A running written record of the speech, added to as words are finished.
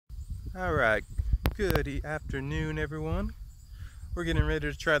Alright, good afternoon everyone. We're getting ready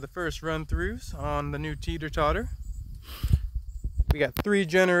to try the first run-throughs on the new teeter-totter. We got 3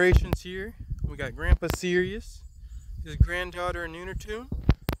 generations here. We got Grandpa Sirius, his granddaughter Noonertoom,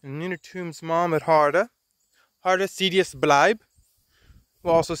 and Noonertoom's mom at Harda. Harda Sirius Blijb.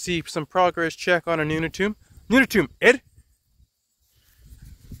 We'll also see some progress check on a Noonertoom. Noonertoom,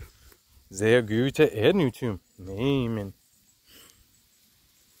 Sehr gute Noonertoom. Amen.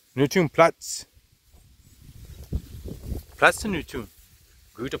 Noonertoom Platz. Platz Noonertoom.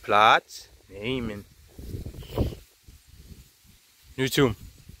 Gute Platz. Amen. Noonertoom.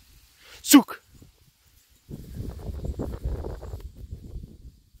 Zoek.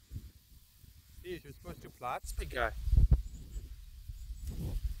 See, you're supposed to Platz, big guy.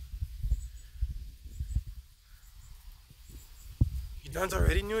 You done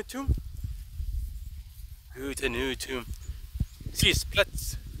already, Noonertoom? Gute Noonertoom. Sirius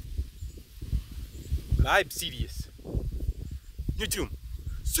Platz. Bleib Sirius. Noonertoom.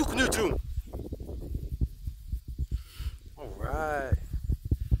 Zoek Noonertoom. Alright.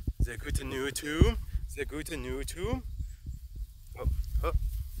 Sehr gute Noonertoom. Sehr gute Noonertoom. Oh, oh.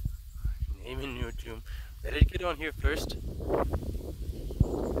 Naming Noonertoom. Let it get on here first.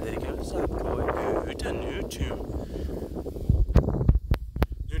 Let it go soft boy. Gute Noonertoom.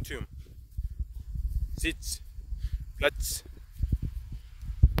 Noonertoom. Sitz. Platz.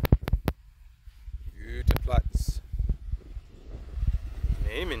 Gute Platz.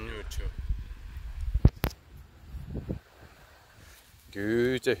 Naming Noonertoom.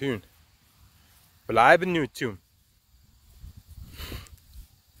 Gute Hühn. Bleiben Noonertoom.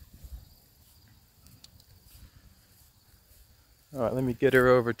 Alright, let me get her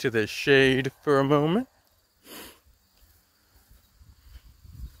over to the shade for a moment.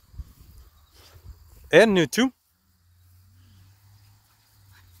 And Noonertoom.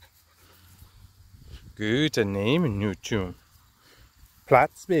 Gute Name Noonertoom.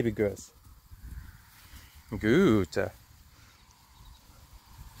 Platz, baby girls. Gute.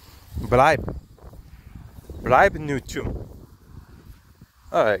 Bleib. Bleib Noonertoom.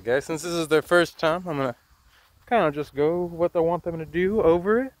 Alright guys, since this is their first time, I'm gonna kind of just go what I want them to do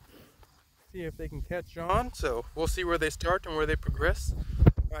over it. See if they can catch on. So we'll see where they start and where they progress.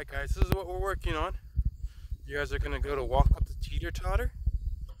 Alright guys, this is what we're working on. You guys are gonna go to walk up the teeter-totter.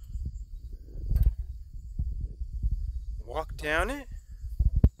 Walk down it.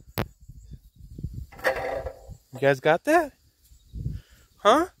 You guys got that?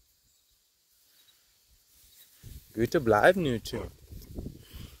 Huh? Gute Bleib Noonertoom.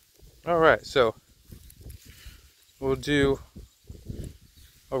 Alright, so we'll do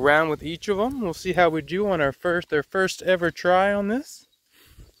a round with each of them. We'll see how we do on their first ever try on this.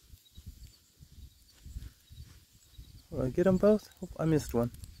 Will I get them both? Oh, I missed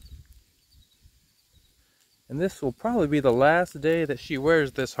one. And this will probably be the last day that she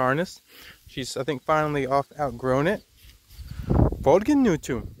wears this harness. She's, I think, finally outgrown it. Folgen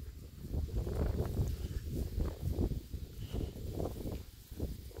Noonertoom.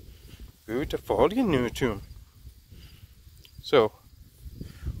 Gute Folgen Noonertoom. So,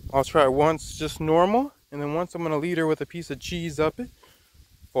 I'll try once just normal, and then once I'm going to lead her with a piece of cheese up it.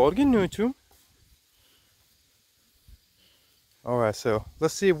 Folgen Noonertoom. Alright, so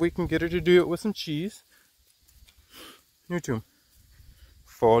let's see if we can get her to do it with some cheese. Noonertoom.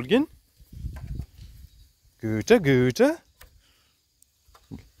 Folgen. Gute, gute.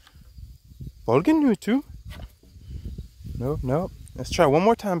 Folgen Noonertoom. Nope, nope. Let's try one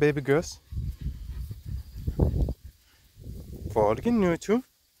more time, baby girls. Folgen Noonertoom.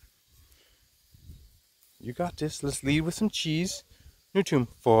 You got this. Let's lead with some cheese. Noonertoom.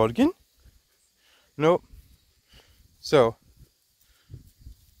 Folgen. Nope. So,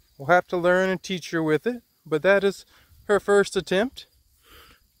 we'll have to learn and teach her with it, but that is her first attempt.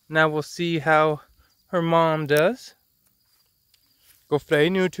 Now we'll see how her mom does. Go frei,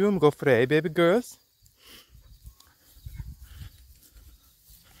 Noonertoom. Go frei, baby girls.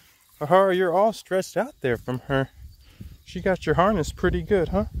 Aha, you're all stressed out there from her. She got your harness pretty good,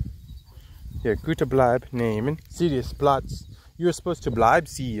 huh? Yeah, gute Bleib nehmen. Sirius Platz. You're supposed to Bleib,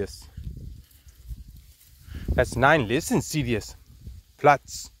 Sirius. That's 9. Listen, Sirius.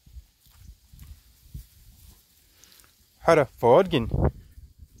 Platz. Harda Folgen.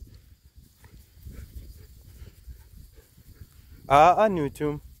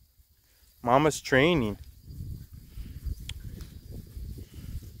 Noonertoom. Mama's training.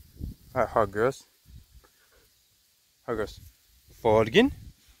 Alright, hard girls. Hard girls. Folgen.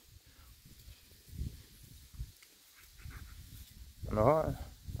 No.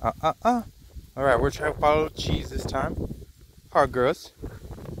 Alright, we're trying to follow cheese this time. Hard girls.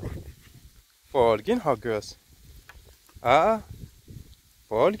 Folgen, Huggus. Ah,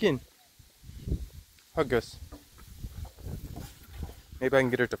 Folgen. Huggus. Maybe I can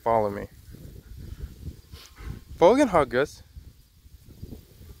get her to follow me. Folgen, Huggus.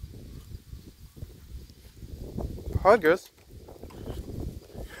 Huggus.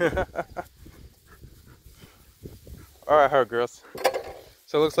 Alright, Huggus.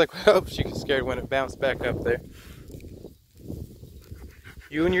 So it looks like, oh, she got scared when it bounced back up there.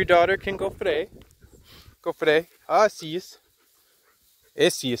 You and your daughter can go for day. Go for day. Ah, sis.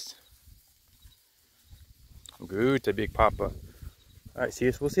 Sis. Good, a big papa. Alright,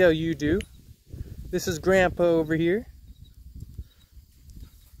 sis, we'll see how you do. This is Grandpa over here.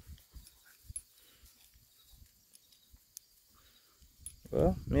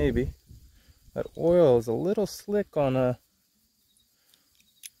 Well, maybe. That oil is a little slick on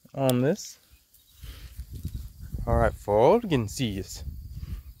this. Alright, Folgen sis.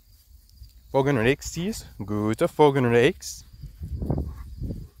 Folgen rechts sis. Gute Folgen rechts.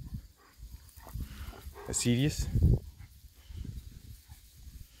 Sis.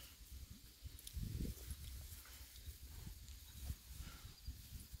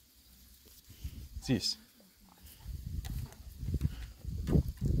 Sis.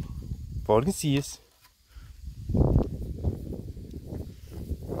 Folgen sis.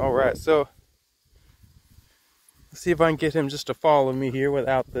 Alright, so let's see if I can get him just to follow me here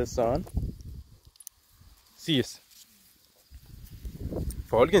without this on. Sis.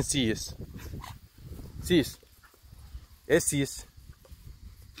 Folgen sis. Sis. Sis.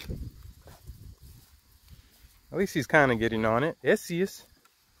 At least he's kind of getting on it. Sis.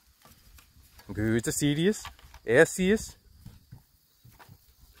 Good to see you. Sis.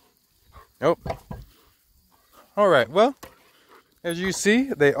 Nope. Alright, well, as you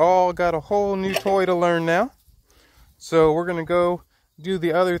see, they all got a whole new toy to learn now. So we're going to go do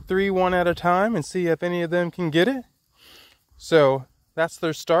the other 3 one at a time and see if any of them can get it. So that's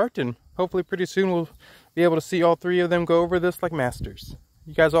their start, and hopefully pretty soon we'll be able to see all 3 of them go over this like masters.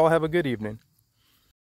 You guys all have a good evening.